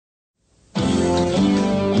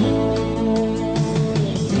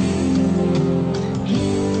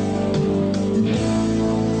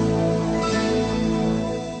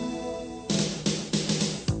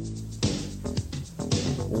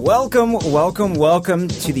Welcome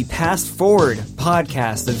to the Past Forward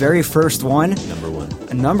podcast, the very first one.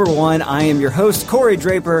 Number one. I am your host, Corey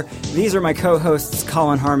Draper. These are my co-hosts,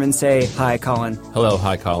 Colin Harmon. Say hi, Colin. Hello.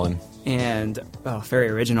 Hi, Colin. And, very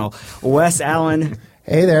original, Wes Allen.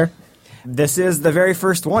 Hey there. This is the very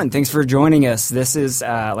first one. Thanks for joining us. This is,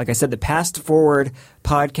 like I said, the Past Forward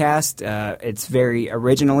podcast. It's very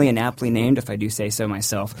originally and aptly named, if I do say so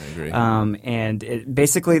myself. I agree. And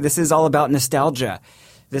basically, this is all about nostalgia.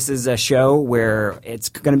 This is a show where it's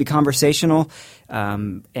going to be conversational,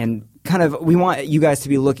 and kind of we want you guys to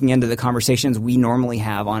be looking into the conversations we normally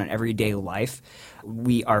have on an everyday life.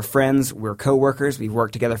 We are friends. We're coworkers. We've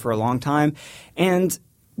worked together for a long time, and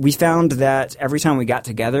we found that every time we got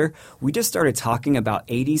together, we just started talking about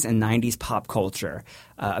 80s and 90s pop culture.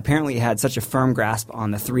 Apparently, it had such a firm grasp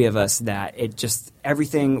on the three of us that it just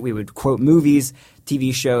everything we would quote movies,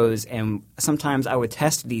 TV shows, and sometimes I would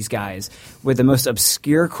test these guys with the most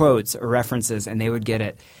obscure quotes or references, and they would get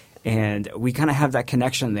it. And we kind of have that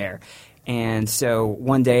connection there. And so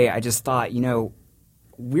one day I just thought,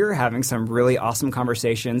 we're having some really awesome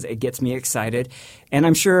conversations. It gets me excited. And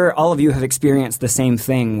I'm sure all of you have experienced the same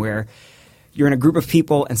thing where you're in a group of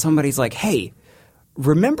people and somebody's like, hey,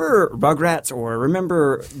 remember Rugrats, or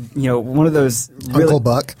remember, one of those really, Uncle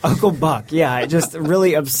Buck. Uncle Buck, yeah, just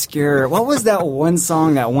really obscure. What was that one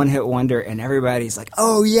song, that one hit wonder? And everybody's like,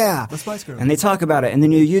 oh yeah, The Spice Girls. And they talk about it, and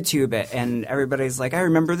then you YouTube it, and everybody's like, I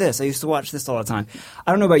remember this. I used to watch this all the time.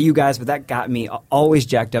 I don't know about you guys, but that got me always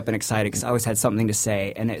jacked up and excited because I always had something to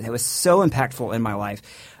say, and it was so impactful in my life.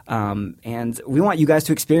 And we want you guys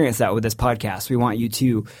to experience that with this podcast. We want you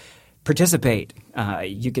to participate.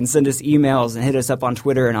 You can send us emails and hit us up on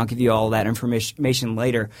Twitter, and I'll give you all that information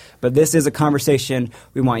later. But this is a conversation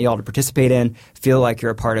we want you all to participate in, feel like you're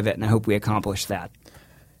a part of it, and I hope we accomplish that.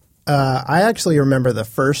 I actually remember the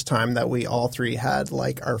first time that we all three had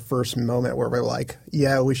like our first moment where we're like,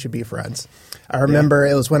 yeah, we should be friends. I remember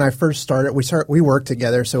It was when I first started. We worked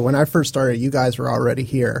together, so when I first started, you guys were already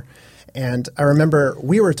here. And I remember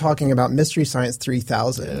we were talking about Mystery Science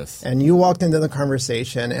 3000, yes. And you walked into the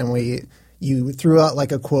conversation, and you threw out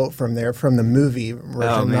like a quote from the movie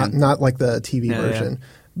version, not like the TV version. Yeah.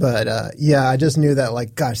 But I just knew that,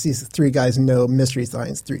 like, gosh, these three guys know Mystery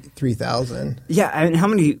Science 3000. Yeah, I mean, how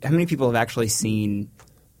many people have actually seen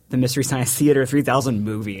the Mystery Science Theater 3000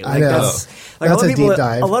 movie? Like, I know. That's a deep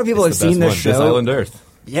dive. A lot of people have seen this show. This Island Earth.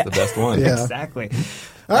 Yeah. It's the best one. Yeah. Exactly.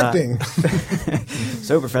 Acting.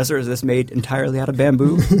 So, Professor, is this made entirely out of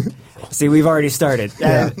bamboo? See, we've already started.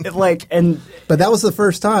 Yeah. But that was the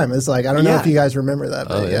first time. It's like, I don't know if you guys remember that.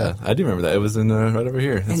 But yeah. I do remember that. It was in right over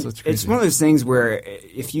here. That's what's crazy. It's one of those things where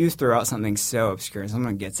if you throw out something so obscure and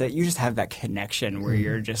someone gets it, you just have that connection where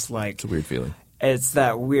you're just like... It's a weird feeling. It's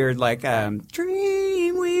that weird, Dreamweaver,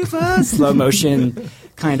 slow motion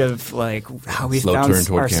kind of like how we found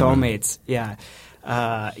our soulmates. Yeah.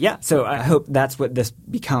 So I hope that's what this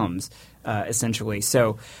becomes, essentially.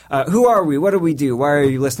 So who are we? What do we do? Why are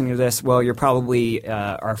you listening to this? Well, you're probably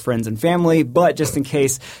our friends and family, but just in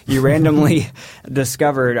case you randomly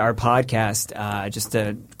discovered our podcast, just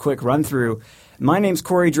a quick run-through. My name's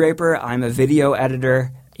Corey Draper. I'm a video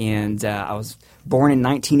editor, and I was born in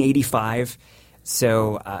 1985.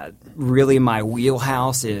 So really my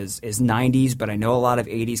wheelhouse is 90s, but I know a lot of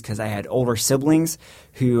 80s because I had older siblings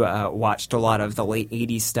who watched a lot of the late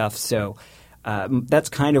 80s stuff. So that's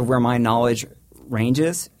kind of where my knowledge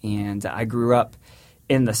ranges. And I grew up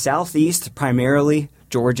in the Southeast, primarily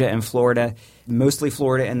Georgia and Florida, mostly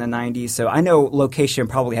Florida in the 90s. So I know location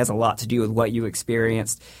probably has a lot to do with what you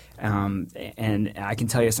experienced. And I can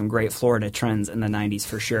tell you some great Florida trends in the 90s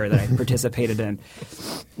for sure that I participated in.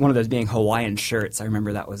 One of those being Hawaiian shirts. I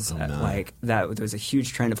remember that was there was a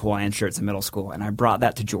huge trend of Hawaiian shirts in middle school, and I brought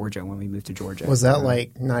that to Georgia when we moved to Georgia. Was that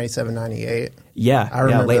like 97, 98? Yeah. I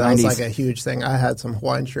remember late that 90s. was like a huge thing. I had some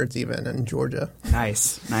Hawaiian shirts even in Georgia.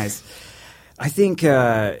 Nice. I think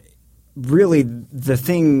really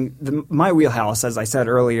my wheelhouse, as I said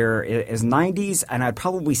earlier, is 90s, and I'd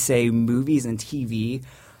probably say movies and TV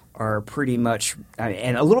are pretty much,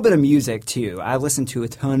 and a little bit of music too. I listened to a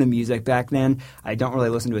ton of music back then. I don't really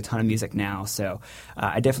listen to a ton of music now, so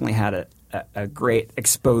I definitely had a great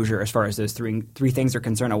exposure as far as those three things are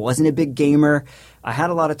concerned. I wasn't a big gamer. I had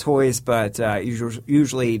a lot of toys, but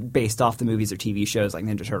usually based off the movies or TV shows like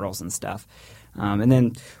Ninja Turtles and stuff. And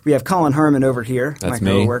then we have Colin Harmon over here, That's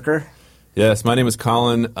my coworker. Yes, my name is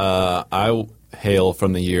Colin. I hail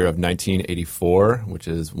from the year of 1984, which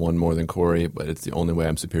is one more than Corey, but it's the only way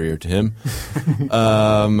I'm superior to him.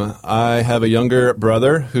 I have a younger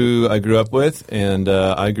brother who I grew up with, and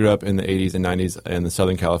I grew up in the 80s and 90s in the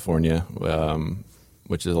Southern California,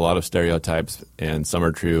 which is a lot of stereotypes, and some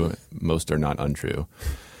are true, most are not untrue.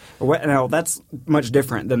 Now, that's much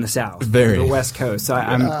different than the South, Very. The West Coast. So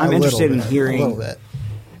I'm interested in hearing. A little bit.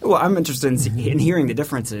 Well, I'm interested in hearing the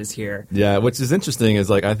differences here. Yeah, which is interesting is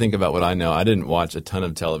like I think about what I know. I didn't watch a ton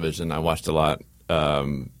of television. I watched a lot,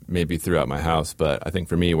 maybe throughout my house. But I think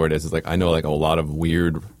for me, where it is like I know like a lot of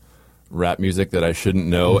weird rap music that I shouldn't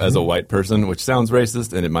know as a white person, which sounds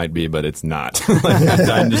racist, and it might be, but it's not.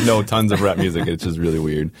 I just know tons of rap music. It's just really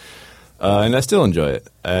weird. And I still enjoy it.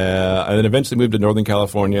 I then eventually moved to Northern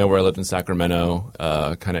California, where I lived in Sacramento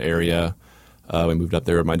kind of area. We moved up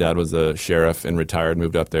there. My dad was a sheriff and retired,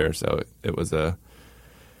 moved up there. So it was a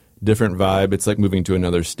different vibe. It's like moving to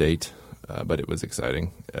another state, but it was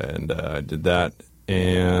exciting. And I did that.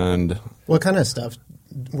 And what kind of stuff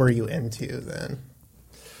were you into then?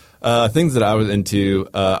 Things that I was into,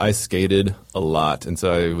 I skated a lot, and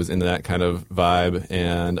so I was into that kind of vibe.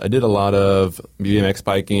 And I did a lot of BMX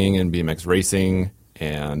biking and BMX racing,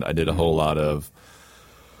 and I did a whole lot of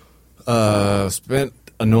spent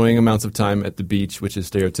annoying amounts of time at the beach, which is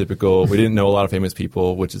stereotypical. We didn't know a lot of famous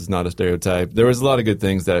people, which is not a stereotype. There was a lot of good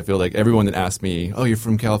things that I feel like everyone that asked me, oh, you're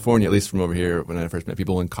from California, at least from over here, when I first met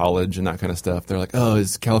people in college and that kind of stuff, they're like, oh,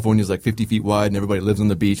 California's like 50 feet wide and everybody lives on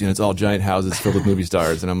the beach and it's all giant houses filled with movie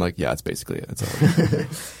stars. And I'm like, yeah, that's basically it. That's all.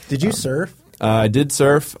 Did you surf? I did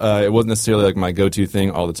surf. It wasn't necessarily like my go-to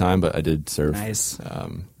thing all the time, but I did surf. Nice.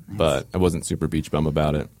 But I wasn't super beach bum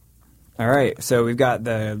about it. All right, so we've got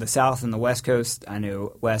the South and the West Coast. I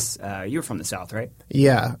know, Wes, you're from the South, right?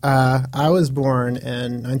 Yeah, I was born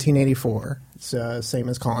in 1984, so same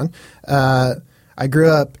as Colin. I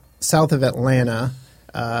grew up south of Atlanta,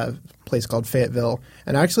 a place called Fayetteville,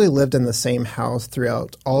 and I actually lived in the same house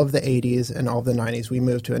throughout all of the 80s and all of the 90s. We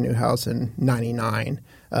moved to a new house in 99,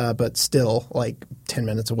 but still like 10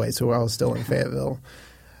 minutes away, so I was still in Fayetteville.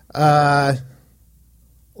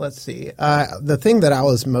 Let's see. The thing that I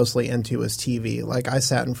was mostly into was TV. Like, I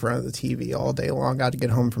sat in front of the TV all day long. I had to get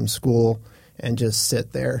home from school and just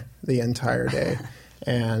sit there the entire day.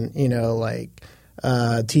 And, you know, like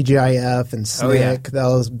TGIF and SNCC, that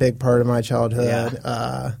was a big part of my childhood.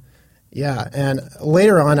 Yeah. And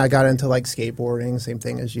later on, I got into, like, skateboarding, same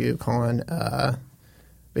thing as you, Colin.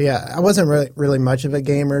 But yeah, I wasn't really much of a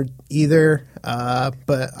gamer either,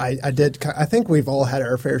 but I did. I think we've all had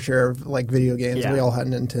our fair share of like video games. Yeah. We all had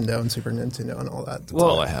Nintendo and Super Nintendo and all that. That's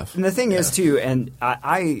all I have. And the thing is too, and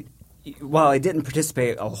while I didn't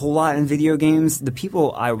participate a whole lot in video games, the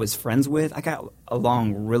people I was friends with, I got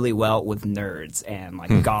along really well with nerds and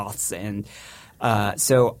like goths and.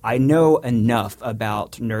 So I know enough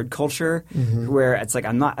about nerd culture where it's like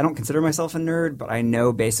I don't consider myself a nerd, but I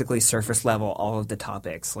know basically surface level all of the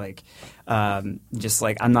topics. Like, just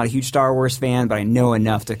like I'm not a huge Star Wars fan, but I know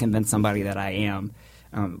enough to convince somebody that I am.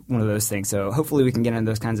 One of those things. So hopefully we can get into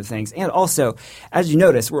those kinds of things. And also, as you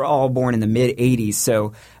notice, we're all born in the mid-'80s,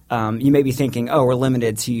 so you may be thinking, oh, we're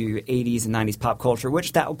limited to 80s and 90s pop culture,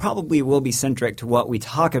 which that probably will be centric to what we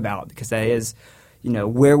talk about because that is –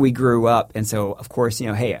 where we grew up. And so, of course,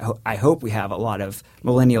 hey, I hope we have a lot of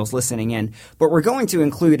millennials listening in. But we're going to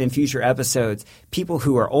include in future episodes people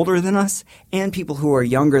who are older than us and people who are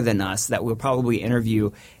younger than us that we'll probably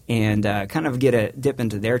interview and kind of get a dip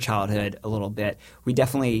into their childhood a little bit. We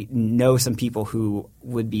definitely know some people who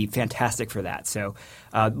would be fantastic for that. So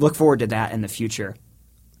look forward to that in the future.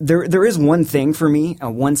 There is one thing for me,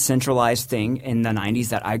 one centralized thing in the 90s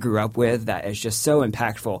that I grew up with that is just so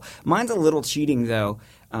impactful. Mine's a little cheating, though,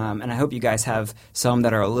 and I hope you guys have some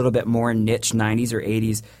that are a little bit more niche 90s or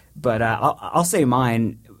 80s. But I'll say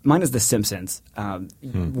mine is The Simpsons.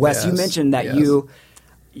 Wes, you mentioned that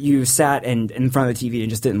you sat in front of the TV and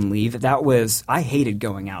just didn't leave. I hated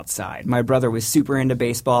going outside. My brother was super into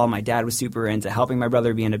baseball. My dad was super into helping my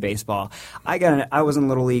brother be into baseball. I was in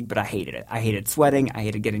Little League, but I hated it. I hated sweating. I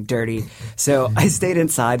hated getting dirty. So I stayed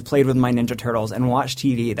inside, played with my Ninja Turtles, and watched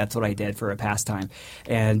TV. That's what I did for a pastime.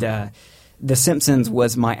 And The Simpsons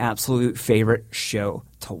was my absolute favorite show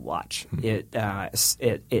to watch. It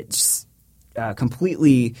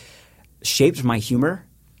completely shaped my humor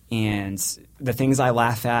and the things I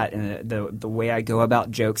laugh at and the way I go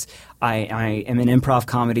about jokes. I am an improv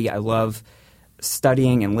comedy. I love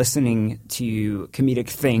studying and listening to comedic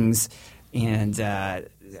things, and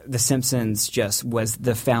The Simpsons just was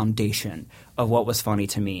the foundation of what was funny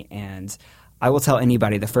to me. And I will tell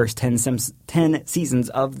anybody the first 10 seasons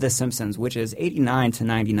of The Simpsons, which is 89 to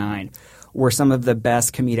 99, were some of the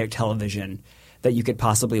best comedic television that you could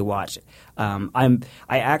possibly watch. I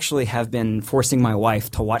actually have been forcing my wife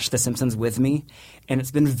to watch The Simpsons with me, and it's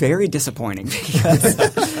been very disappointing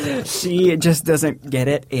because she just doesn't get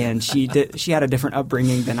it, and she had a different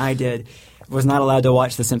upbringing than I did. was not allowed to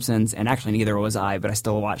watch The Simpsons, and actually neither was I, but I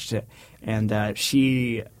still watched it. And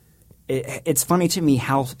it's funny to me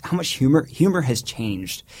how much humor has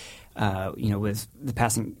changed. With the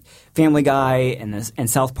passing Family Guy and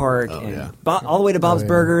South Park all the way to Bob's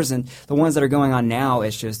Burgers and the ones that are going on now.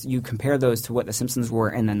 It's just you compare those to what The Simpsons were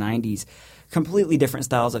in the 90s, completely different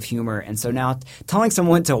styles of humor. And so now telling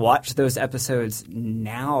someone to watch those episodes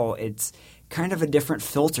now, it's kind of a different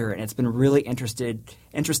filter, and it's been really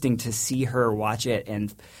interesting to see her watch it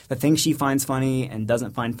and the things she finds funny and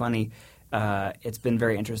doesn't find funny. It's been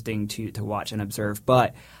very interesting to watch and observe,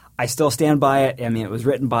 but I still stand by it. I mean, it was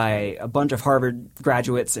written by a bunch of Harvard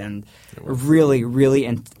graduates and really, really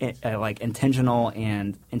intentional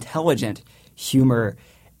and intelligent humor,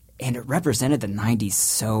 and it represented the 90s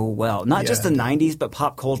so well. Not just the 90s, but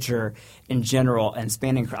pop culture in general and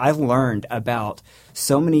spanning. I've learned about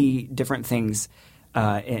so many different things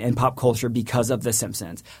in pop culture because of The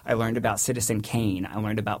Simpsons. I learned about Citizen Kane. I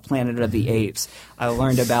learned about Planet of the Apes. I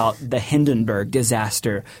learned about the Hindenburg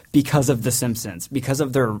disaster because of The Simpsons, because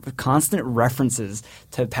of their constant references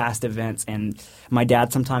to past events. And my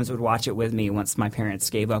dad sometimes would watch it with me once my parents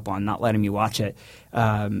gave up on not letting me watch it.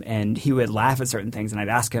 And he would laugh at certain things, and I'd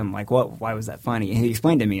ask him, like, why was that funny? And he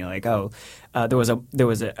explained to me, like, there was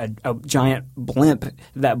a giant blimp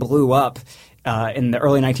that blew up in the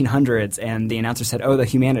early 1900s, and the announcer said, "Oh, the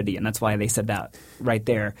humanity," and that's why they said that right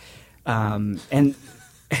there. And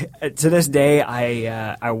to this day,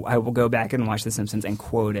 I will go back and watch The Simpsons and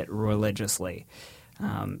quote it religiously.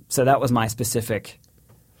 So that was my specific.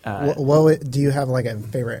 Do you have like a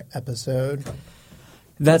favorite episode?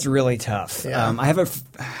 That's really tough. Yeah. I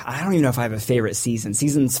don't even know if I have a favorite season.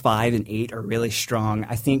 Seasons 5 and 8 are really strong.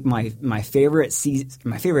 I think my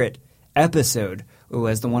favorite episode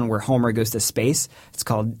was the one where Homer goes to space. It's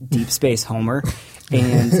called Deep Space Homer.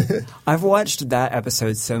 And I've watched that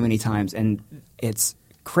episode so many times, and it's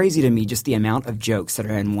crazy to me just the amount of jokes that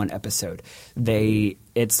are in one episode.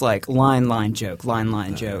 It's like line, joke,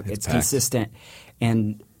 line, joke. It's consistent.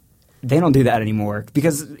 And they don't do that anymore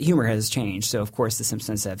because humor has changed. So, of course, The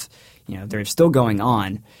Simpsons have, they're still going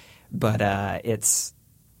on. But it's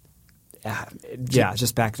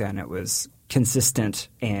just back then it was consistent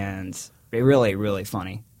and really, really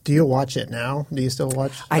funny. Do you watch it now? Do you still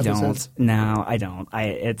watch episodes? No, I don't.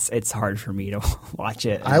 It's hard for me to watch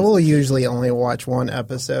it. I will usually only watch one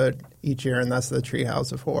episode each year, and that's the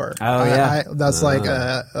Treehouse of Horror. Oh, yeah. That's like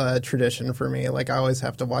a tradition for me. Like, I always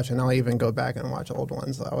have to watch it, and I'll even go back and watch old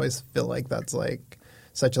ones. I always feel like that's like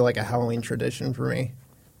such a Halloween tradition for me.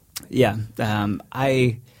 Yeah.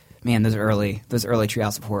 Those early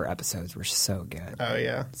Treehouse of Horror episodes were so good. Oh,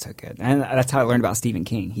 yeah. So good. And that's how I learned about Stephen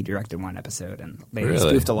King. He directed one episode, and they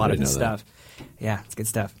spoofed a lot of his stuff. Yeah, it's good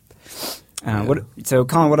stuff. So,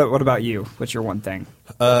 Colin, what about you? What's your one thing?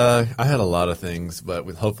 I had a lot of things, but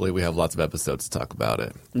hopefully we have lots of episodes to talk about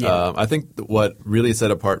it. Yeah. I think what really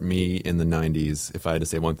set apart me in the 90s, if I had to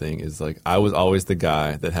say one thing, is like I was always the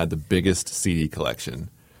guy that had the biggest CD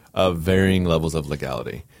collection of varying levels of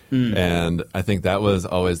legality. And I think that was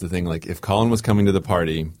always the thing. Like, if Colin was coming to the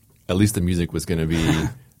party, at least the music was going to be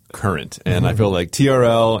current. And I feel like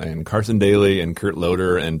TRL and Carson Daly and Kurt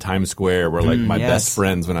Loder and Times Square were like my best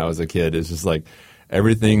friends when I was a kid. It's just like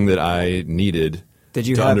everything that I needed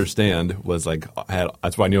to understand was like,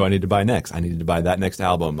 that's why I knew I needed to buy next. I needed to buy that next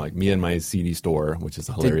album, like me and my CD store, which is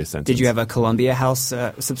a hilarious sentence. Did you have a Columbia House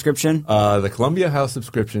subscription? The Columbia House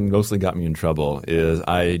subscription mostly got me in trouble.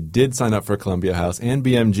 I did sign up for Columbia House and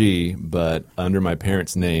BMG, but under my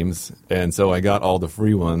parents' names, and so I got all the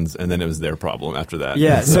free ones, and then it was their problem after that.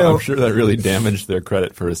 Yeah, so I'm sure that really damaged their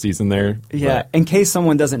credit for a season there. Yeah, in case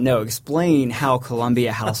someone doesn't know, explain how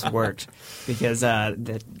Columbia House worked, because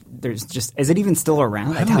there's just, is it even still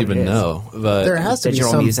around? I don't even know. But there has to be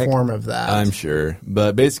some form of that. I'm sure.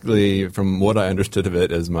 But basically, from what I understood of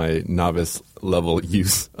it as my novice level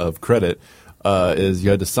use of credit, is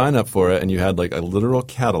you had to sign up for it, and you had like a literal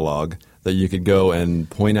catalog that you could go and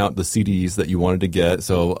point out the CDs that you wanted to get.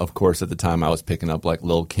 So, of course, at the time I was picking up like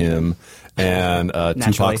Lil' Kim and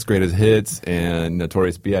Tupac's Greatest Hits and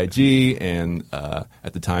Notorious B.I.G. and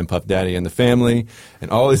at the time Puff Daddy and the Family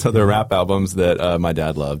and all these other rap albums that my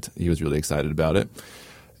dad loved. He was really excited about it.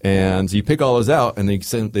 And so you pick all those out, and they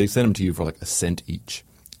send them to you for like a cent each.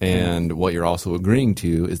 And what you're also agreeing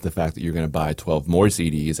to is the fact that you're going to buy 12 more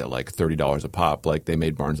CDs at like $30 a pop. Like they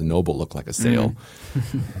made Barnes & Noble look like a sale.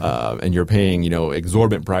 And you're paying,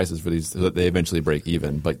 exorbitant prices for these so that they eventually break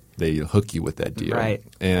even, but they hook you with that deal. Right.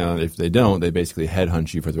 And if they don't, they basically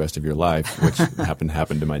headhunt you for the rest of your life, which happened to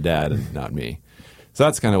happen to my dad and not me. So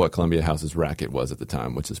that's kind of what Columbia House's racket was at the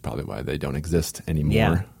time, which is probably why they don't exist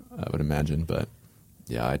anymore, I would imagine. But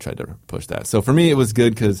yeah, I tried to push that. So for me, it was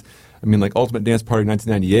good because, I mean, like Ultimate Dance Party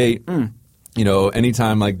 1998, you know,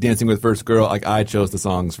 anytime like Dancing with First Girl, like I chose the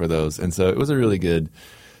songs for those. And so it was a really good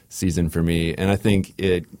season for me. And I think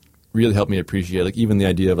it really helped me appreciate like even the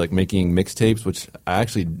idea of like making mixtapes, which I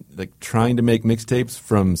actually like trying to make mixtapes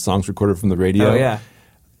from songs recorded from the radio. Oh, yeah.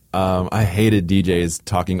 I hated DJs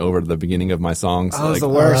talking over the beginning of my songs. Oh, it's the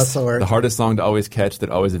worst. That's the worst. The hardest song to always catch that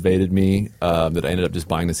always evaded me, that I ended up just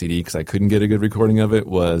buying the CD because I couldn't get a good recording of it,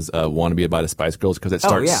 was "Wanna Be by the Spice Girls" because it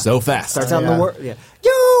starts so fast. Starts out in the word. Yeah.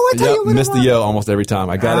 Yo, I tell you what. Missed the yo almost every time.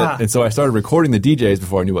 I got it, and so I started recording the DJs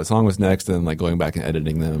before I knew what song was next, and like going back and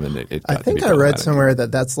editing them. And it got I think to be I read problematic. somewhere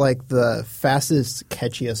that that's like the fastest,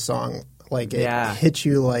 catchiest song. Like it hits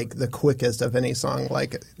you like the quickest of any song.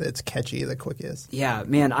 Like it's catchy, the quickest. Yeah,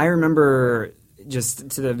 man, I remember,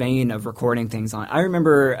 just to the vein of recording things on, I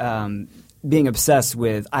remember being obsessed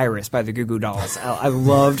with Iris by the Goo Goo Dolls. I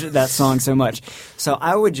loved that song so much. So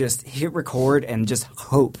I would just hit record and just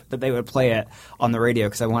hope that they would play it on the radio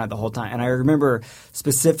because I wanted it the whole time. And I remember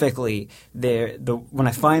specifically when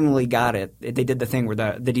I finally got it, they did the thing where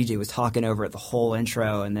the DJ was talking over it the whole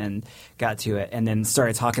intro and then got to it and then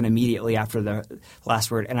started talking immediately after the last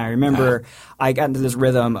word. And I remember I got into this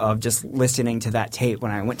rhythm of just listening to that tape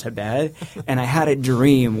when I went to bed. And I had a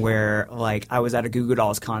dream where like I was at a Goo Goo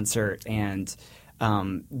Dolls concert and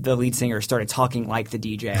the lead singer started talking like the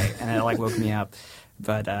DJ, and it like woke me up.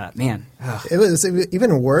 But man, it was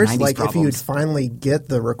even worse. Like problems. if you'd finally get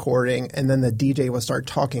the recording, and then the DJ would start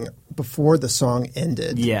talking before the song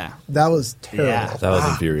ended. Yeah, that was terrible. Yeah. That was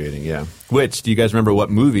infuriating. Yeah. Which do you guys remember? What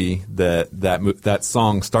movie that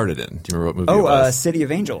song started in? Do you remember what movie it was? City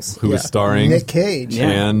of Angels. Who was starring Nick Cage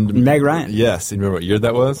and Meg Ryan? Yes. You remember what year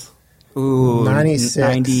that was? Ooh, 96.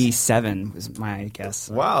 97 was my guess.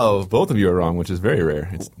 Wow, both of you are wrong, which is very rare.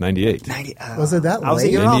 It's 98. Was it that I was a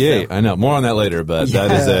late? year off, 98. though. I know. More on that later, but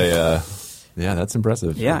that is yeah, that's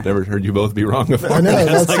impressive. Yeah. I've never heard you both be wrong before. I know,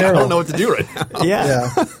 that's like, I terrible. don't know what to do right now. Yeah.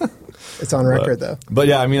 It's on record though. But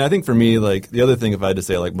yeah, I mean, I think for me, like the other thing, if I had to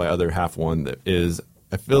say, like my other half one, that is,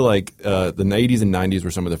 I feel like the 80s and 90s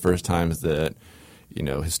were some of the first times that, you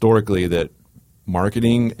know, historically that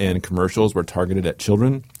marketing and commercials were targeted at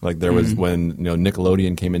children. Like there was when, you know,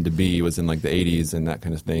 Nickelodeon came into be, was in like the 80s and that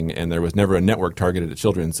kind of thing, and there was never a network targeted at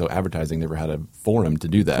children, so advertising never had a forum to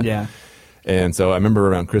do that. Yeah. And so I remember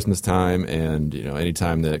around Christmas time and, you know,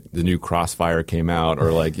 anytime that the new Crossfire came out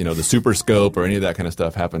or like, you know, the Super Scope or any of that kind of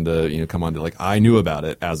stuff happened to, you know, come on to, like, I knew about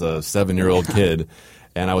it as a 7-year-old kid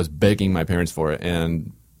and I was begging my parents for it.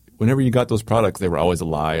 And whenever you got those products, they were always a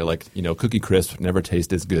lie. Like, you know, Cookie Crisp never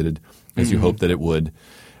tasted as good as you hoped that it would.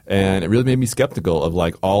 And it really made me skeptical of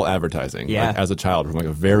like all advertising like, as a child from like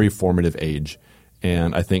a very formative age.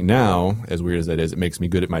 And I think now, as weird as that is, it makes me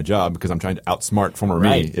good at my job because I'm trying to outsmart former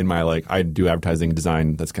me in my, like, I do advertising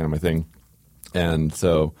design. That's kind of my thing. And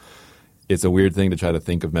so it's a weird thing to try to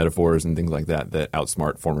think of metaphors and things like that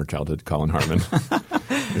outsmart former childhood Colin Harmon.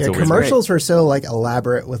 Yeah, commercials were so like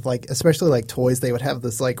elaborate with like, especially like toys. They would have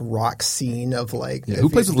this like rock scene of like who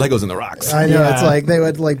plays with Legos in the rocks? I know it's like they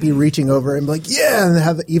would like be reaching over and be like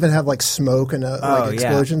and even have like smoke and like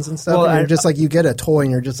explosions and stuff. Well, and you're just like you get a toy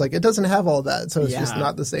and you're just like it doesn't have all that, so it's just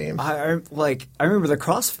not the same. I remember the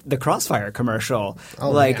Crossfire commercial.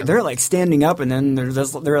 Oh, like man. they're like standing up and then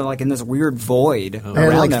they're like in this weird void around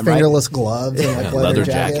and like them, fingerless gloves and like leather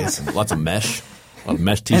jackets. and lots of mesh. A lot of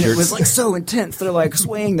mesh t-shirts. And it was like so intense. They're like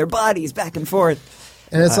swaying their bodies back and forth.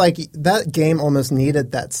 And it's like that game almost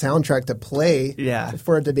needed that soundtrack to play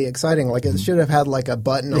for it to be exciting. Like it should have had like a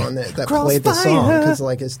button on it that played the song because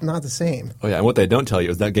like it's not the same. Oh yeah, and what they don't tell you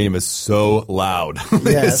is that game is so loud.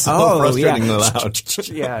 Yes. It's so frustratingly loud.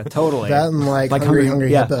 Yeah, totally. That and like Hungry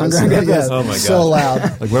Hippos. Hungry Hippos. Yeah, oh my god, so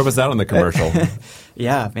loud. Like where was that on the commercial?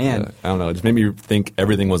 Yeah, man. I don't know. It just made me think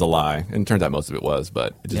everything was a lie, and it turns out most of it was.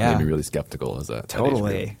 But it just made me really skeptical as a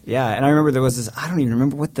totally. Yeah, and I remember there was this. I don't even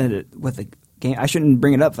remember what the game. I shouldn't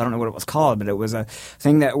bring it up. I don't know what it was called, but it was a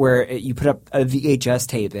thing that where you put up a VHS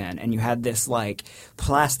tape in, and you had this like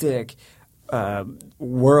plastic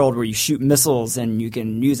world where you shoot missiles and you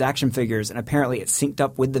can use action figures, and apparently it synced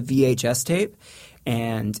up with the VHS tape.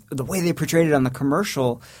 And the way they portrayed it on the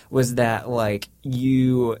commercial was that like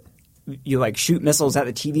you like shoot missiles at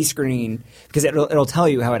the TV screen because it'll tell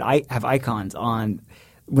you how it have icons on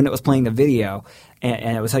when it was playing the video,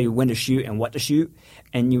 and it would tell you when to shoot and what to shoot,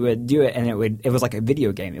 and you would do it, and it was like a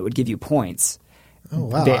video game. It would give you points. Oh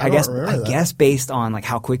wow! I guess based on like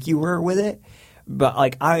how quick you were with it. But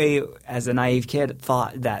like I, as a naive kid,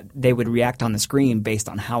 thought that they would react on the screen based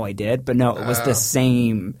on how I did. But no, it was the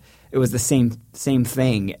same. It was the same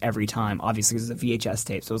thing every time. Obviously, it was a VHS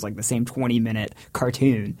tape, so it was like the same 20-minute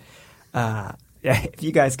cartoon. if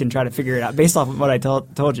you guys can try to figure it out based off of what I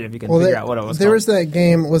told you, if you can figure out what it was there called. was that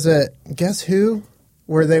game, was it Guess Who?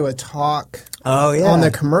 Where they would talk on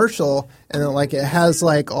the commercial, and then, like, it has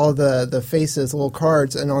like all the faces, little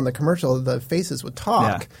cards, and on the commercial the faces would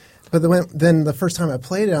talk. Yeah. But then the first time I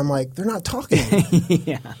played it, I'm like, they're not talking.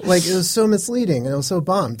 Yeah. Like, it was so misleading, and I was so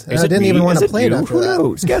bummed. And I didn't even want to play it after that. Who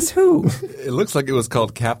knows? Guess who? It looks like it was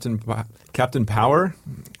called Captain Power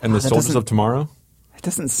and the Soldiers of Tomorrow. It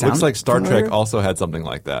doesn't sound Looks like Star familiar. Trek also had something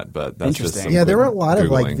like that, but that's just Interesting. Yeah, there were a lot Googling. of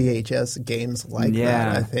like VHS games like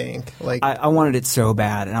that, I think. Like I wanted it so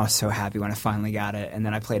bad, and I was so happy when I finally got it, and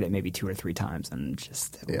then I played it maybe 2 or 3 times, and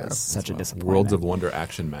just it was such a disappointment. Worlds of Wonder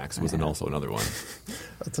Action Max was also another one.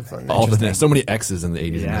 That's a fun name. So many X's in the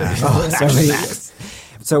 80s and 90s. Oh, so many X's.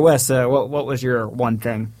 So Wes, what was your one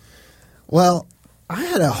thing? Well, I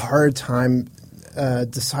had a hard time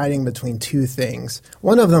deciding between 2 things.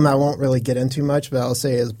 One of them I won't really get into much, but I'll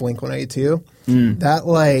say is Blink-182. That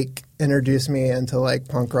like introduced me into like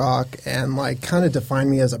punk rock and like kind of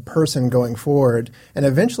defined me as a person going forward, and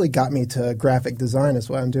eventually got me to graphic design is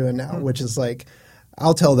what I'm doing now, which is like,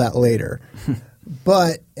 I'll tell that later.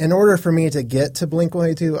 But in order for me to get to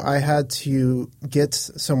Blink-182, I had to get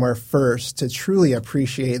somewhere first to truly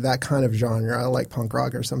appreciate that kind of genre, like punk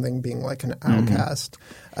rock or something, being like an Outcast.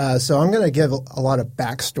 So I'm going to give a lot of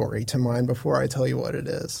backstory to mine before I tell you what it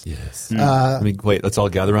is. Yes. Let's all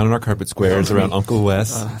gather around in our carpet squares around Uncle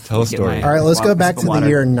Wes. Tell a story. All right, let's go back to the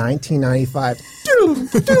year 1995.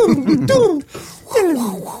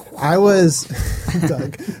 I was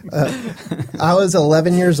Doug. I was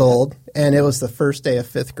 11 years old, and it was the first day of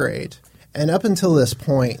 5th grade. And up until this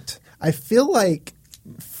point, I feel like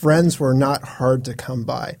friends were not hard to come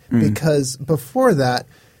by because before that,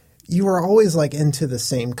 you were always like into the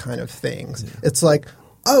same kind of things. It's like,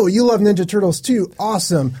 oh, you love Ninja Turtles too?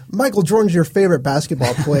 Awesome. Michael Jordan's your favorite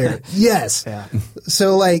basketball player. Yes. Yeah.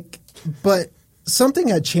 So like, but something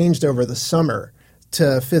had changed over the summer to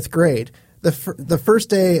 5th grade. The first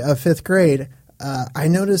day of 5th grade, I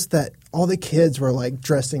noticed that all the kids were like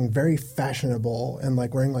dressing very fashionable and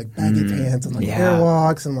like wearing like baggy pants and like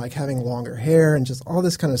airwalks and like having longer hair and just all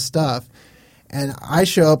this kind of stuff. And I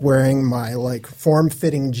show up wearing my like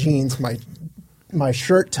form-fitting jeans, my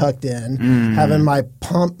shirt tucked in, having my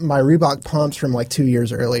Reebok pumps from like 2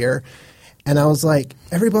 years earlier. And I was like,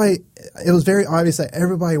 it was very obvious that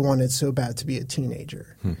everybody wanted so bad to be a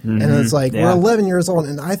teenager. And it's like, we're 11 years old,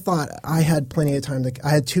 and I thought I had plenty of time I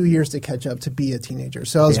had 2 years to catch up to be a teenager.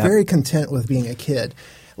 So I was very content with being a kid.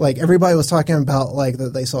 Like, everybody was talking about, like,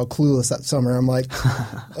 that they saw Clueless that summer. I'm like,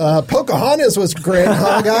 Pocahontas was great,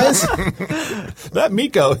 huh, guys? That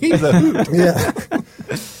Miko, he's a hoot. Yeah.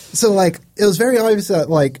 So, like, it was very obvious that,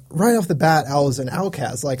 like, right off the bat, I was an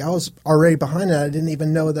outcast. Like, I was already behind it. I didn't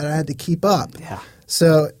even know that I had to keep up. Yeah.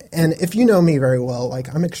 So, and if you know me very well,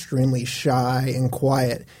 like, I'm extremely shy and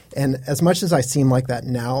quiet. And as much as I seem like that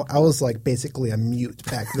now, I was, like, basically a mute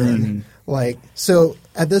back then. Like, so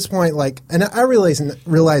at this point, like, and I realize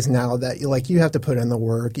now that, like, you have to put in the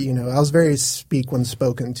work. You know, I was very speak when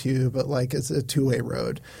spoken to, but, like, it's a two-way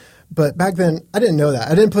road. But back then, I didn't know that.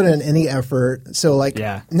 I didn't put in any effort. So, like,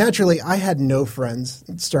 naturally, I had no friends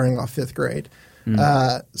starting off 5th grade.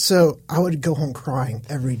 So I would go home crying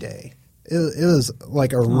every day. It was,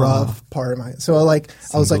 like, a rough part of my... So, like,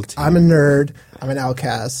 I was like, I'm a nerd. I'm an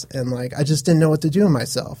outcast. And, like, I just didn't know what to do with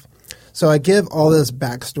myself. So I give all this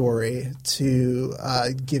backstory to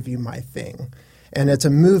give you my thing. And it's a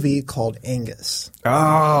movie called Angus.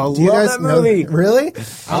 Oh, do you guys that movie. Know? Really?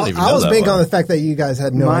 I was big one. on the fact that you guys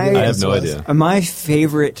had no idea. I have no idea. My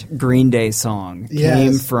favorite Green Day song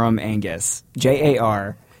came from Angus.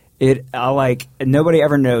 J.A.R. Nobody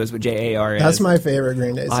ever knows what J.A.R. is. That's my favorite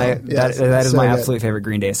Green Day song. That is my absolute favorite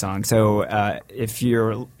Green Day song. So if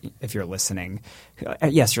you're listening,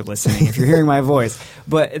 yes, you're listening. If you're hearing my voice,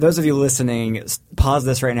 but those of you listening, pause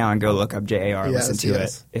this right now and go look up J.A.R. Listen to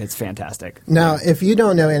it. It's fantastic. Now, if you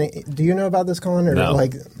don't know do you know about this, Colin? Or no,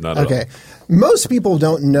 not at all. Most people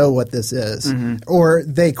don't know what this is, or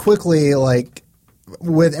they quickly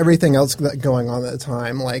with everything else going on at the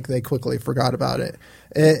time, like they quickly forgot about it.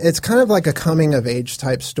 It's kind of like a coming-of-age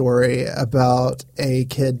type story about a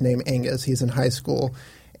kid named Angus. He's in high school,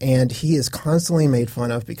 and he is constantly made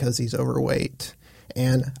fun of because he's overweight.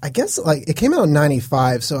 And I guess, like, it came out in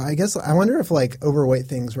 95, so I wonder if, like, overweight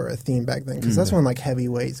things were a theme back then, because that's when, like,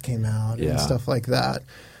 heavyweights came out and stuff like that.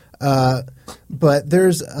 But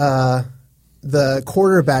there's the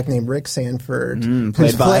quarterback named Rick Sanford,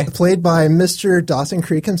 who's played by Mr. Dawson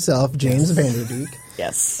Creek himself, James Vanderbeek.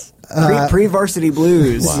 Yes. Pre-Varsity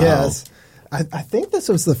Blues. Wow. Yes. I think this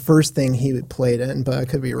was the first thing he played in, but I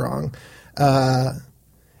could be wrong.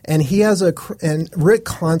 And and Rick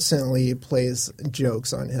constantly plays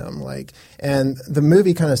jokes on him, like, and the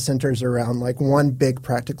movie kind of centers around like one big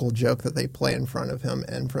practical joke that they play in front of him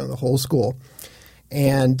and in front of the whole school.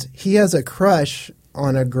 And he has a crush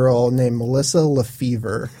on a girl named Melissa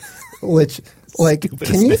Lefevre, which, like,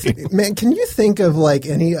 can you think of like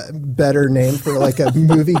any better name for like a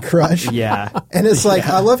movie crush? Yeah. And it's like,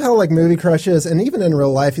 I love how like movie crushes, and even in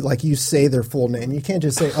real life, like you say their full name. You can't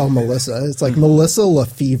just say, oh, Melissa. It's like Melissa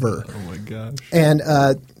Lefevre. Oh my gosh. And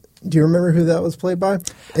do you remember who that was played by?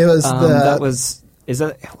 It was I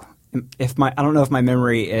don't know if my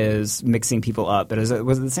memory is mixing people up, but was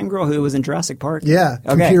it the same girl who was in Jurassic Park? Yeah.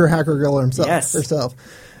 Okay. Computer hacker girl herself.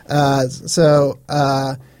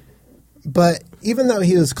 But even though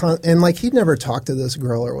he was and like he'd never talked to this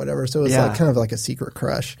girl or whatever, so it was like kind of like a secret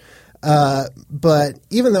crush. But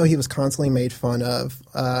even though he was constantly made fun of,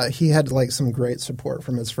 he had like some great support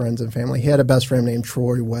from his friends and family. He had a best friend named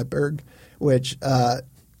Troy Wetberg, which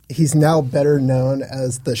he's now better known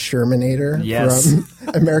as the Shermanator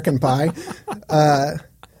from American Pie.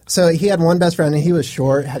 So he had one best friend, and he was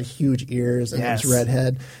short, had huge ears, and was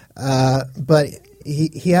redhead. But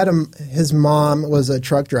he had his mom was a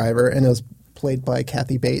truck driver, and it was played by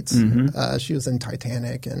Kathy Bates. Mm-hmm. She was in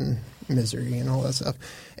Titanic and Misery and all that stuff.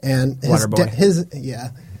 And I forgot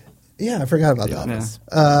about that.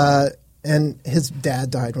 Yeah. And his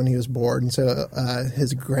dad died when he was born, and so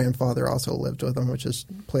his grandfather also lived with him, which is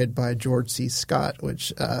played by George C. Scott,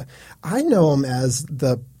 which I know him as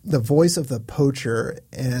the voice of the poacher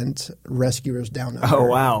and Rescuers Down Under. Oh,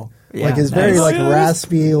 wow. Yeah, like his very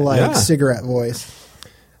raspy, cigarette voice.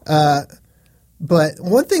 But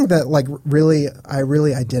one thing that I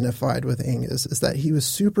really identified with Angus is that he was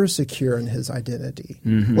super secure in his identity.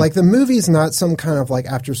 Mm-hmm. Like the movie's not some kind of like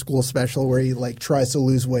after school special where he like tries to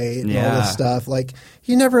lose weight and all this stuff. Like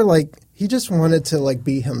he never he just wanted to like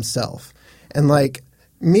be himself. And like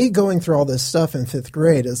me going through all this stuff in 5th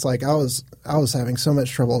grade, it's like I was having so much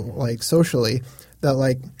trouble like socially that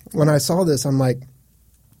like when I saw this, I'm like,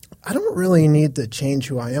 I don't really need to change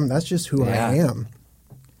who I am. That's just who I am.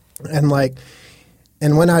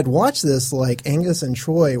 And when I'd watch this, like Angus and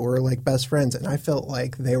Troy were like best friends, and I felt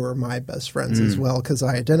like they were my best friends as well because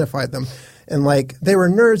I identified them. And like they were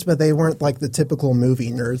nerds, but they weren't like the typical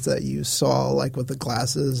movie nerds that you saw, like with the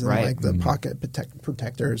glasses and like the pocket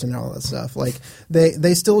protectors and all that stuff. Like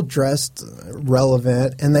they still dressed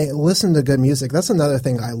relevant, and they listened to good music. That's another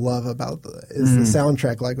thing I love about the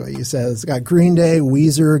soundtrack. Like what you said, it's got Green Day,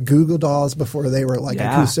 Weezer, Goo Goo Dolls before they were like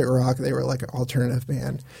acoustic rock. They were like an alternative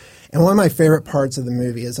band. And one of my favorite parts of the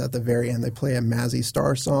movie is at the very end, they play a Mazzy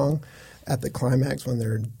Star song at the climax when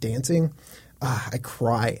they're dancing. I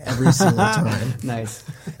cry every single time. Nice.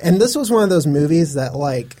 And this was one of those movies that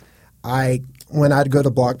when I'd go to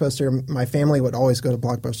Blockbuster, my family would always go to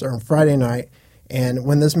Blockbuster on Friday night. And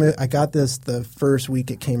when I got this the first week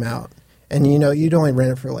it came out. And, you'd only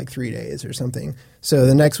rent it for like 3 days or something. So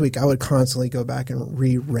the next week, I would constantly go back and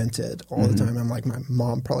re-rent it all the time. I'm like, my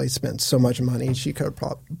mom probably spent so much money. She could have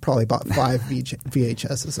probably bought 5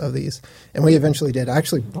 VHSs of these. And we eventually did. I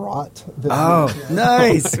actually brought this. Oh,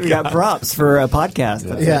 nice. We got props for a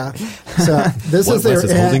podcast. Yeah. So this is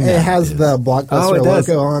it has the Blockbuster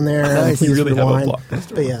logo on there. Nice. You really have a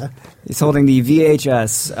Blockbuster. But yeah. He's holding the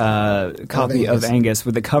VHS copy of Angus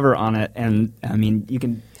with the cover on it. And, I mean, you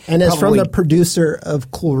can... And it's from the producer of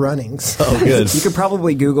Cool Runnings. Oh, good. You could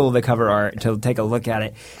probably Google the cover art to take a look at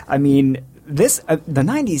it. I mean, the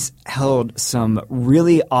 90s held some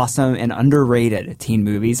really awesome and underrated teen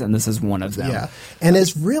movies, and this is one of them. Yeah, and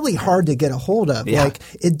it's really hard to get a hold of. Yeah. Like,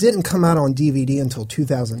 it didn't come out on DVD until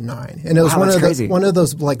 2009, and it was one of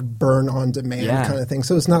those like burn on demand kind of things.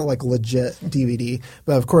 So it's not like legit DVD.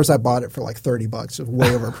 But of course, I bought it for like $30. It was way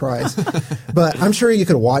overpriced. But I'm sure you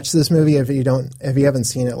could watch this movie if you haven't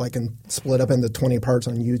seen it, like and split up into 20 parts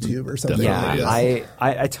on YouTube or something. Yeah,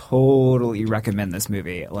 I totally recommend this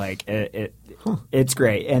movie. Like it's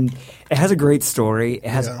great, and it has a great story. It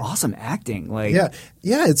has awesome acting. Like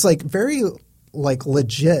it's like very like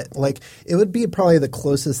legit. Like it would be probably the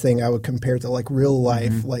closest thing I would compare to like real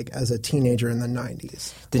life, like as a teenager in the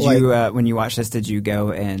 90s. Did you when you watched this? Did you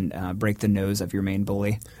go and break the nose of your main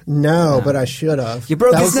bully? No, but I should have. You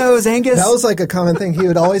broke his nose, Angus. That was like a common thing. He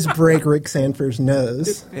would always break Rick Sanford's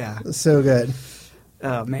nose. Yeah, so good.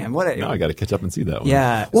 Oh man, now I got to catch up and see that one.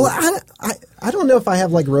 Yeah. Well, I don't know if I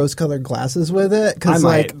have like rose-colored glasses with it because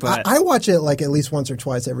I watch it like at least once or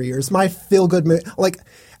twice every year. It's my feel-good movie. Like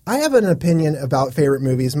I have an opinion about favorite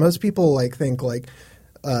movies. Most people like think like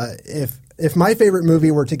if if my favorite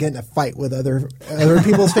movie were to get in a fight with other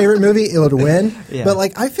people's favorite movie, it would win. Yeah. But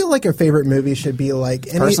like, I feel like a favorite movie should be like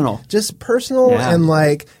personal, just personal, and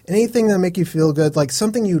like anything that make you feel good, like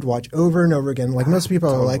something you'd watch over and over again. Like most people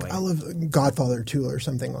are like, I love Godfather 2 or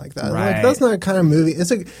something like that. Right. Like, that's not a kind of movie.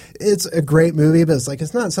 It's a great movie, but it's like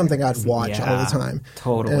it's not something I'd watch all the time.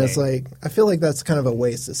 Totally. And it's like, I feel like that's kind of a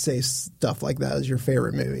waste to say stuff like that as your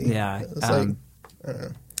favorite movie. Yeah. It's like, I don't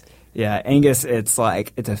know. Yeah, Angus, it's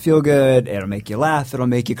like, it's a feel-good, it'll make you laugh, it'll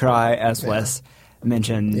make you cry, as Wes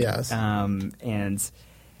mentioned. Yes. And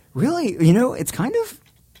really, it's kind of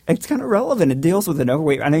relevant. It deals with an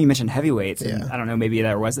overweight. I know you mentioned heavyweights, and I don't know, maybe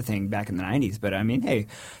that was a thing back in the 90s, but I mean, hey,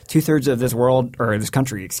 2/3 of this world, or this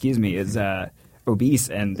country, is obese,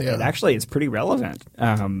 and it actually is pretty relevant.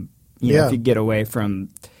 If you get away from,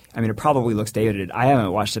 I mean, it probably looks dated. I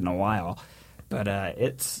haven't watched it in a while. But I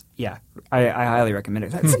highly recommend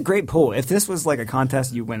it. That's a great poll. If this was like a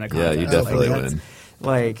contest, you win the contest. Yeah, you definitely win.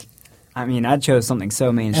 Like, I mean, I'd chose something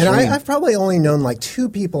so mainstream. And I've probably only known like 2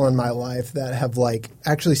 people in my life that have like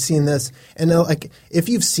actually seen this. And like, if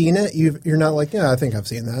you've seen it, you're not like, I think I've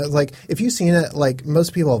seen that. Like, if you've seen it, like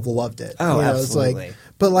most people have loved it. Oh, absolutely. It's like,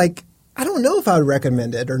 but like, I don't know if I would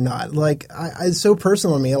recommend it or not. Like, it's so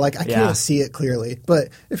personal to me. Like, I can't see it clearly. But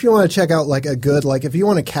if you want to check out like a good, like if you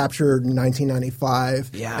want to capture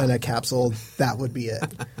 1995 in a capsule, that would be it.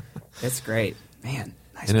 It's great, man.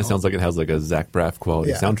 Nice and it sounds like it has like a Zach Braff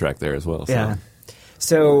quality soundtrack there as well. So. Yeah.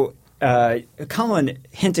 So Colin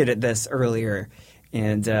hinted at this earlier,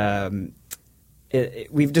 and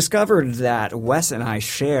we've discovered that Wes and I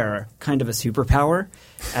share kind of a superpower,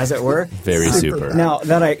 as it were. Very super. Now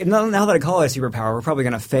that I call it a superpower, we're probably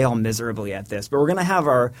going to fail miserably at this, but we're going to have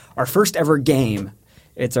our first ever game.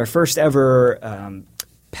 It's our first ever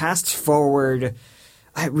past forward.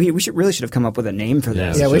 We should have come up with a name for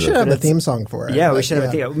this. Yeah, we should have a theme song for it. Yeah, we should have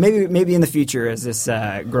a theme. Maybe in the future as this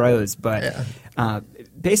grows. But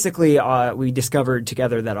basically, we discovered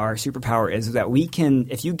together that our superpower is that we can,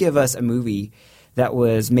 if you give us a movie that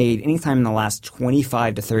was made anytime in the last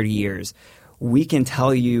 25 to 30 years, we can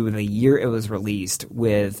tell you the year it was released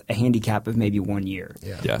with a handicap of maybe 1 year.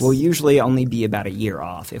 Yeah. Yes. We'll usually only be about a year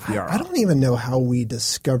off if we are. I don't even know how we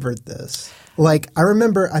discovered this. Like, I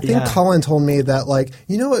remember, I think Colin told me that, like,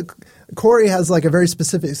 you know what, Corey has, like, a very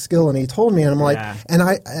specific skill, and he told me, and I'm like, and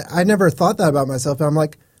I never thought that about myself, and I'm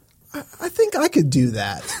like, I think I could do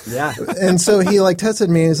that. Yeah. And so he, like, tested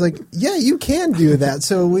me, and he's like, yeah, you can do that.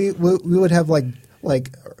 So we would have, like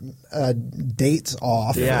dates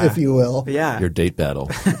off, if you will. Yeah. Your date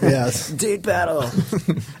battle. Yes. Date battle.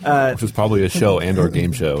 Which was probably a show and or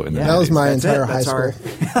game show. In the that was my entire high school.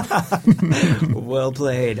 Well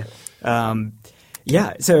played.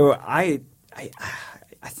 So I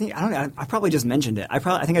think, I don't know, I probably just mentioned it. I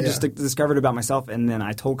think I just discovered it about myself, and then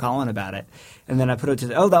I told Colin about it, and then I put it to,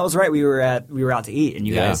 that was right, we were out to eat, and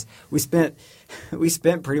you guys, we spent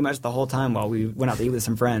pretty much the whole time while we went out to eat with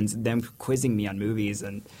some friends, them quizzing me on movies,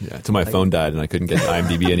 and till my phone died and I couldn't get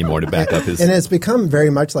IMDb anymore to back up his. And it's become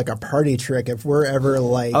very much like a party trick. If we're ever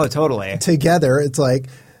like totally together, it's like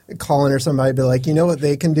Colin or somebody be like, you know what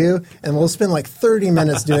they can do? And we'll spend like 30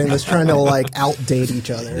 minutes doing this, trying to like outdate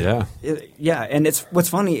each other. Yeah. And what's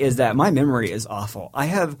funny is that my memory is awful. I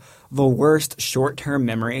have the worst short-term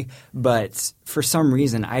memory, but for some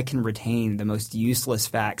reason I can retain the most useless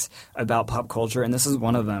facts about pop culture, and this is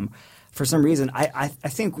one of them. For some reason, I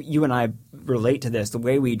think you and I relate to this. The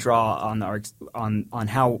way we draw on on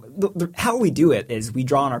how we do it is we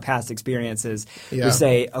draw on our past experiences. We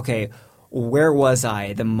say, okay, where was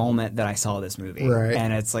I the moment that I saw this movie? Right.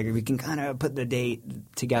 And it's like we can kind of put the date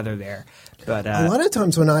together there. But a lot of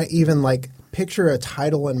times when I even like picture a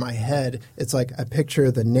title in my head, it's like I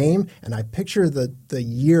picture the name and I picture the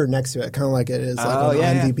year next to it, kind of like it is like on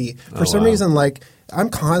IMDb. For some reason, like I'm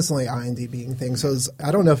constantly IMDbing things, so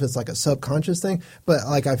I don't know if it's like a subconscious thing, but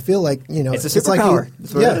like I feel like it's a superpower.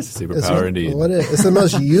 It's superpower indeed. It's the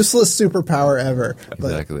most useless superpower ever.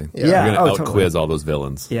 Exactly. But, You're going to out-quiz all those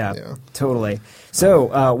villains. Yeah, totally.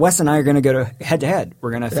 So Wes and I are going to go to head-to-head.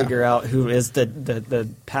 We're going to figure out who is the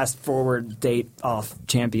past-forward date-off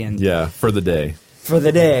champion. Yeah, for the day. For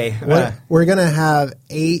the day. We're going to have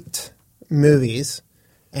 8 movies.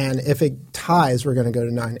 And if it ties, we're going to go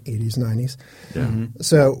to 80s, 90s. Yeah. Mm-hmm.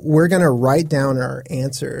 So we're going to write down our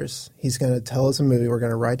answers. He's going to tell us a movie. We're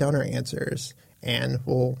going to write down our answers, and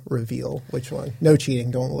we'll reveal which one. No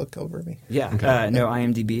cheating. Don't look over me. Yeah. Okay. No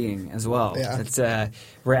IMDbing as well. Yeah. It's,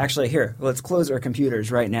 we're actually here. Let's close our computers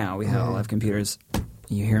right now. We all have computers.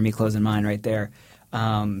 You hear me closing mine right there.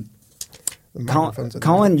 Colin,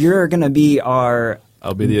 you're going to be our...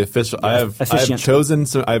 I'll be the official. I have chosen.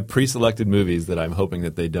 I've pre-selected movies that I'm hoping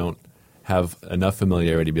that they don't have enough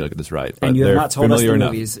familiarity to be able to get this right. And you have not told us the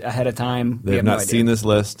movies ahead of time. They have not seen this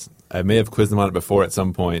list. I may have quizzed them on it before at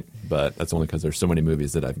some point, but that's only because there's so many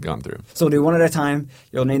movies that I've gone through. So we'll do one at a time.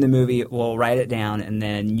 You'll name the movie. We'll write it down, and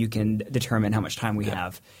then you can determine how much time we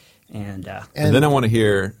have. And then I want to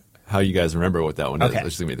hear how you guys remember what that one is. That's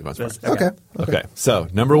just going to be the fun part. Okay. So,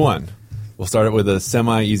 number one. We'll start it with a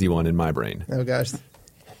semi-easy one in my brain. Oh, gosh.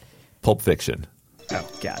 Pulp Fiction. Oh,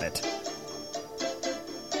 got it.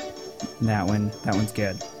 That one's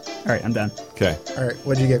good. All right, I'm done. Okay. All right,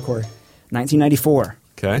 what did you get, Corey? 1994.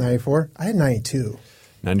 Okay. 94? I had 92.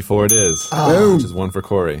 94 it is. Which is one for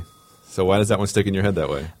Corey. So why does that one stick in your head that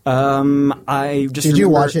way? I just Did you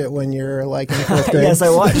watch it when you're like in fourth grade? Yes, I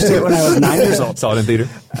watched it when I was 9 years old. Saw it in theater?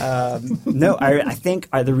 No, I think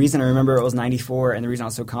the reason I remember it was 94 and the reason I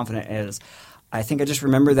was so confident is I think I just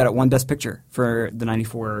remember that it won Best Picture for the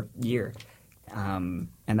 94 year. And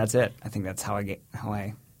that's it. I think that's how I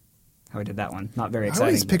did that one. Not very exciting. I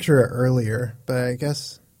always picture it earlier, but I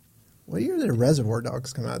guess... What year did Reservoir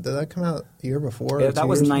Dogs come out? Did that come out the year before? Yeah, that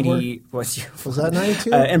was 90. Was that 92?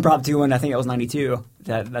 Improv 2 one, I think it was 92.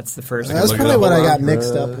 That's the first. That's probably what I got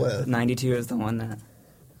mixed up with. 92 is the one that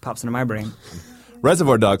pops into my brain.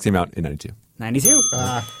 Reservoir Dogs came out in 92. 92.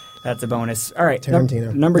 That's a bonus. All right.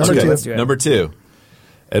 Tarantino. Number two. Let's do it. Number 2.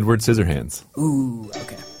 Edward Scissorhands. Ooh,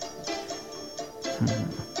 okay.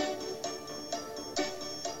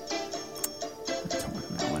 That's on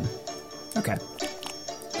that one. Okay.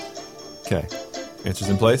 Okay. Answers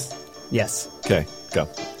in place? Yes. Okay, go.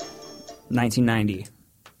 1990.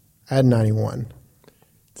 I had 91.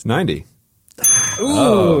 It's 90.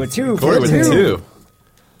 Ooh, 2 Corey for with 2. 2.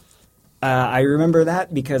 I remember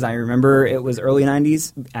that because I remember it was early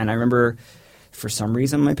 90s, and I remember for some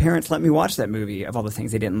reason my parents let me watch that movie of all the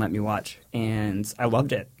things they didn't let me watch, and I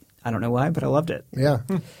loved it. I don't know why, but I loved it. Yeah.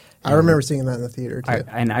 I remember seeing that in the theater, too.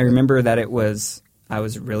 I remember that I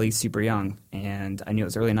was really super young, and I knew it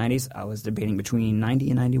was early 90s. I was debating between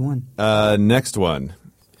 90 and 91. Next one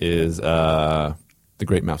is The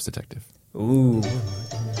Great Mouse Detective. Ooh.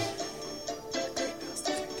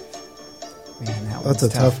 Man, that's a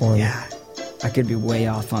tough one. Yeah. I could be way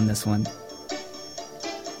off on this one.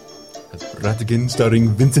 Rattigan starring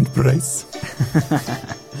Vincent Price.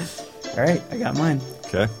 All right, I got mine.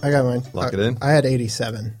 Okay. I got mine. Lock it in. I had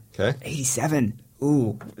 87. Okay. 87.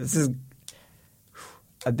 Ooh, this is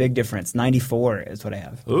a big difference. 94 is what I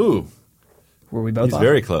have. Ooh. Were we both He's off?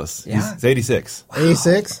 very close. Yeah. He's 86. Wow.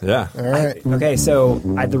 86? Yeah. All right. Okay, so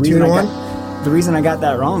the reason I got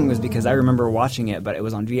that wrong was because I remember watching it, but it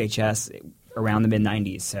was on VHS around the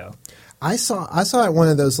mid-90s. So I saw it at one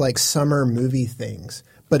of those like summer movie things,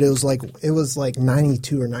 but it was like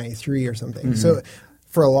 92 or 93 or something. Mm-hmm. So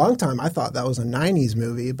for a long time, I thought that was a 90s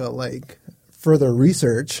movie, but like further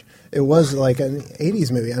research, it was like an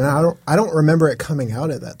 80s movie, and I don't remember it coming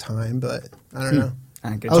out at that time, but I don't know.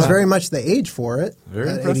 I was very much the age for it. Very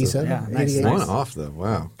impressive. 87, yeah, nice. 88. One off though.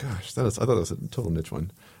 Wow, gosh, I thought that was a total niche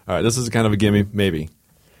one. All right, this is kind of a gimme, maybe.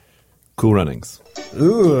 Cool Runnings.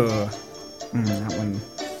 Ooh, that one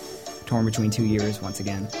torn between 2 years once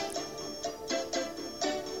again.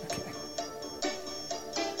 Okay,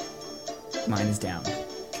 mine is down.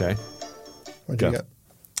 Okay, What'd you get?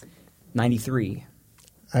 93.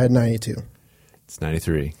 I had 92. It's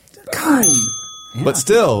 93. God. Yeah. But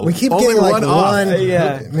still, we keep only getting like one off.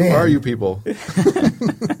 Yeah. Who are you people?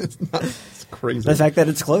 It's crazy. The fact that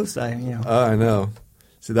it's close, I know.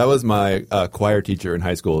 See, that was my choir teacher in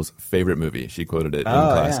high school's favorite movie. She quoted it in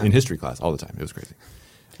class, in history class, all the time. It was crazy.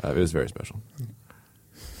 It was very special.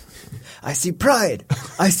 I see pride.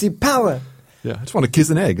 I see power. Yeah, I just want to kiss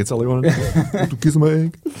an egg. That's all I want to do. I want to kiss my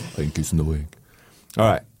egg. I ain't kissing the egg. All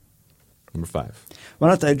right. Number 5. Why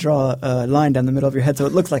don't I draw a line down the middle of your head so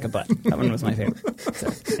it looks like a butt? That one was my favorite. So,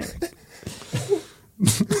 anyway.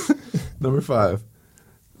 Number 5.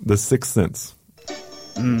 The Sixth Sense.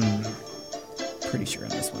 Pretty sure on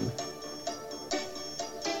this one.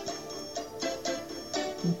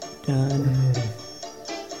 Done.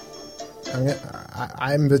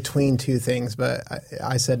 I'm between two things, but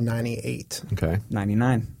I said 98. Okay.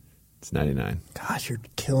 99. It's 99. Gosh, you're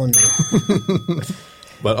killing me.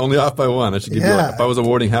 But only off by 1. I should give you. If I was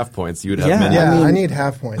awarding half points, you would have many. Yeah, I need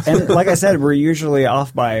half points. And like I said, we're usually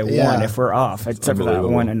off by 1 if we're off, except for that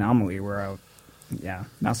one anomaly where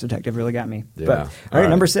Mouse Detective really got me. Yeah. But, all right,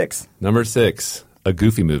 number 6. Number 6, a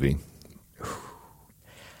Goofy movie.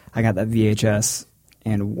 I got that VHS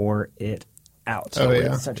and wore it out. Oh,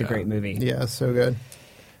 yeah. It's such a great movie. Yeah, so good.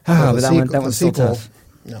 But that one's still tough.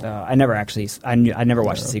 No. I never never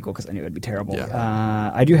watched the sequel because I knew it would be terrible.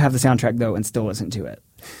 Yeah. I do have the soundtrack though, and still listen to it.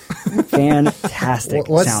 fantastic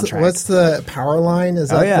soundtrack. What's the power line? Is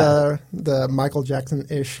that the Michael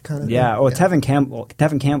Jackson-ish kind of thing? Yeah. Well, Tevin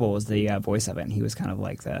Campbell was the voice of it, and he was kind of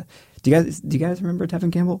like the. Do you guys remember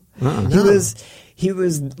Tevin Campbell? He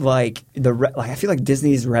was like I feel like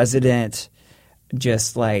Disney's resident,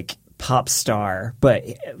 just like pop star. But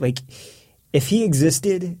like, if he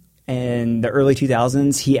existed in the early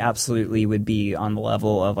 2000s, he absolutely would be on the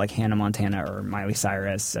level of like Hannah Montana or Miley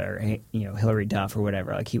Cyrus or Hilary Duff or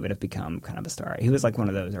whatever. Like, he would have become kind of a star. He was like one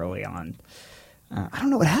of those early on. I don't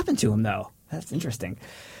know what happened to him though. That's interesting.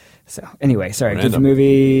 So anyway, sorry. Good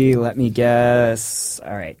movie. Let me guess.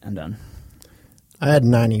 All right, I'm done. I had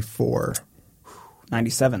 94.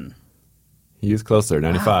 97. He was closer.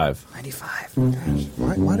 95. 95.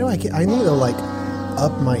 Why do I need to like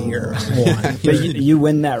up my year one? But you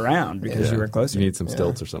win that round because you were closer. You need some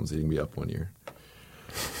stilts or something so you can be up 1 year.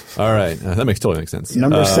 All right. That totally makes sense.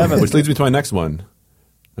 Number 7. Which leads me to my next one.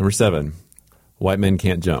 Number 7. White Men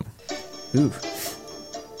Can't Jump. Ooh.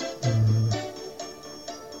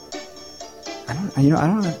 I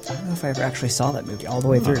don't know if I ever actually saw that movie all the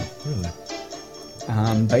way through. Really?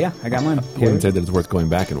 But yeah, I got mine. I wouldn't say that it's worth going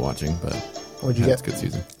back and watching, but what'd you get? It's a good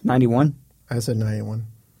season. 91. I said 91.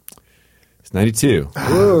 It's 92.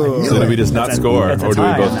 Ooh. So did we just not score, or do we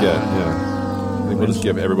both get? One. Yeah. I think we'll just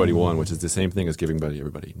give everybody one, which is the same thing as giving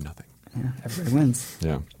everybody nothing. Yeah, everybody wins.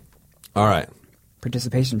 Yeah. All right.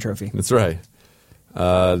 Participation trophy. That's right.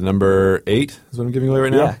 Number 8 is what I'm giving away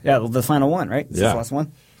right now? Yeah, the final one, right? This is the last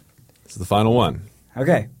one? This is the final one.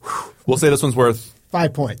 Okay. We'll say this one's worth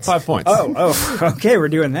 5 points. 5 points. Oh, okay, we're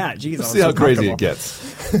doing that. Jeez, Let's see how crazy it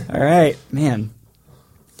gets. All right, man.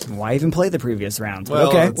 Why even play the previous round? Well,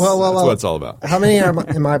 okay. that's what it's all about. How many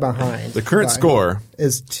am I behind? The current score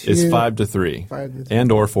is 5-3,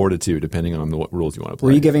 and or 4-2, depending on what rules you want to play.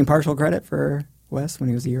 Were you giving partial credit for Wes when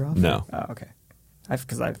he was a year off? No. Oh, okay. All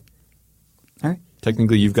right.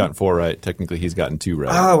 Technically, you've gotten 4 right. Technically, he's gotten 2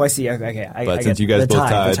 right. Oh, I see. Okay. But since you guys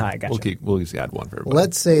both tied, gotcha. we'll just add 1 for everybody.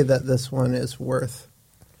 Let's say that this one is worth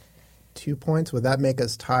 2 points. Would that make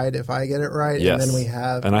us tied if I get it right? Yes. And then we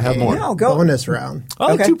have I have more. No, go. bonus round.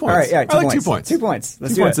 I like 2 points. All right, yeah, 2 I like points. 2 points. 2 points.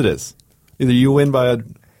 Let's 2 do points it is. Either you win by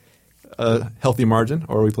a healthy margin,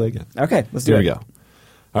 or we play again. Okay, let's do Here it. we go.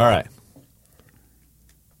 All right.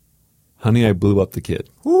 Honey, I Blew Up the Kid.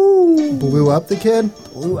 Ooh. Blew up the kid?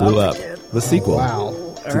 Blew up. The sequel.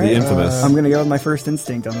 Wow. To the infamous. I'm going to go with my first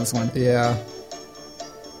instinct on this one. Yeah.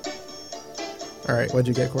 All right, what'd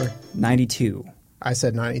you get, Corey? 92. I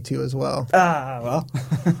said 92 as well. Well.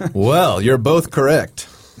 Well, you're both correct.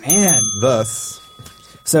 Man. Thus,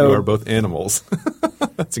 you are both animals.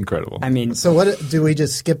 That's incredible. I mean, so what do we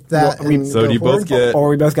just skip that? Well, so do you both get? Or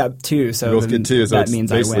we both got 2. So we both get 2. So that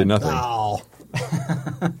means basically I win. nothing. Oh.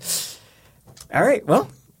 All right. Well,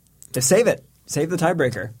 just save it. Save the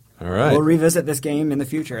tiebreaker. All right. We'll revisit this game in the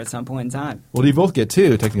future at some point in time. Well, you both get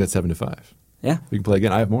 2. Technically, it's 7-5. Yeah. We can play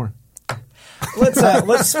again. I have more.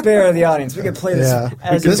 Let's spare the audience. We could play this. Yeah.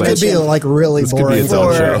 This could be like really boring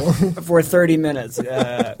for 30 minutes.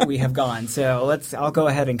 We have gone. So I'll go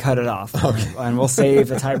ahead and cut it off, and we'll save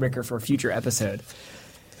the tiebreaker for a future episode.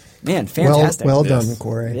 Man, fantastic! Well done,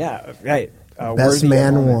 Corey. Yeah, right. Best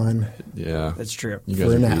man won. Yeah, that's true. You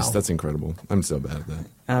guys are beasts. That's incredible. I'm so bad at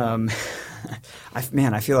that.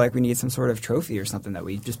 I feel like we need some sort of trophy or something that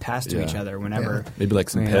we just pass to each other whenever. Yeah. Maybe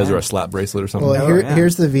like some Pez or a slap bracelet or something. Well,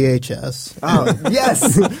 here's the VHS. Oh,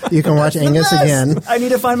 yes. You can watch Angus again. I need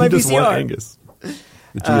to find my VCR. Just want Angus.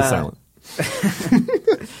 The G is silent.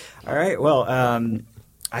 All right. Well,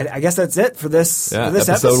 I guess that's it for this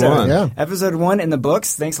episode 1. Yeah. Episode 1 in the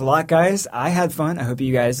books. Thanks a lot, guys. I had fun. I hope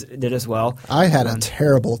you guys did as well. I had a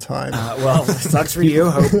terrible time. Well, sucks for you.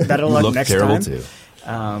 Hope better luck next time. Too.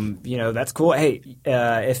 That's cool. Hey,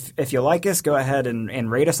 if you like us, go ahead and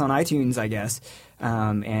rate us on iTunes, I guess,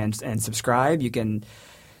 and subscribe. You can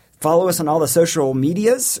follow us on all the social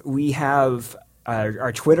medias. We have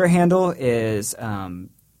our Twitter handle is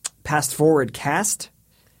PastForwardCast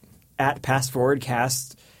at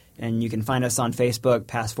PastForwardCast, and you can find us on Facebook,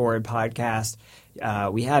 PastForward Podcast.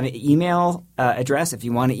 We have an email address if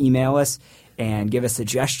you want to email us and give us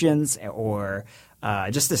suggestions or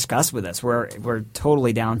just discuss with us. We're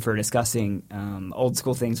totally down for discussing old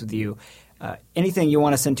school things with you. Anything you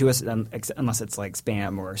want to send to us, unless it's like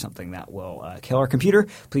spam or something that will kill our computer,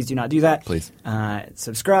 please do not do that. Please.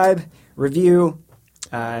 Subscribe, review.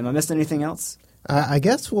 Am I missing anything else? I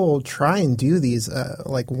guess we'll try and do these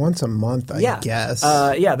like once a month, I guess.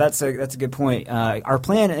 Yeah, that's a good point. Our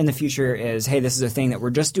plan in the future is, hey, this is a thing that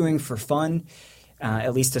we're just doing for fun,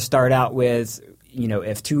 at least to start out with.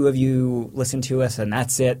 If 2 of you listen to us and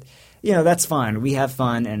that's it, that's fun. We have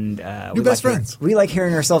fun, and we're best friends. We like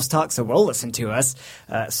hearing ourselves talk, so we'll listen to us.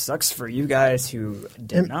 Sucks for you guys who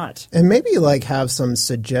did not. And maybe have some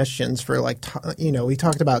suggestions for we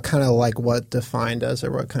talked about kind of what defined us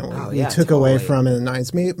or what kind of we took away from in the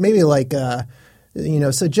 90s. Maybe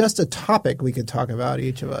suggest a topic we could talk about,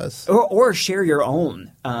 each of us, or share your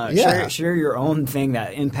own. Share your own thing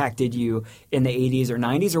that impacted you in the 80s or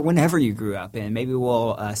 90s or whenever you grew up. And maybe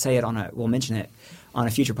we'll we'll mention it on a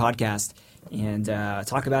future podcast and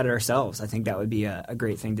talk about it ourselves. I think that would be a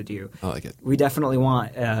great thing to do. I like it. We definitely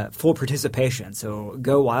want full participation, so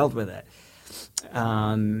go wild with it.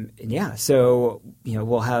 So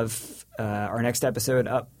we'll have our next episode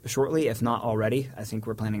up shortly, if not already. I think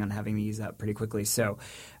we're planning on having these up pretty quickly. So,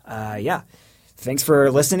 thanks for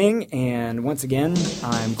listening. And once again,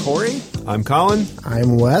 I'm Corey. I'm Colin.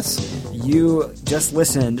 I'm Wes. You just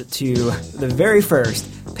listened to the very first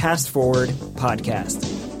Past Forward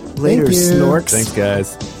podcast. Later, Snorks. Thanks,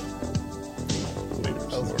 guys. Later,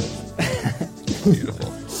 Snorks.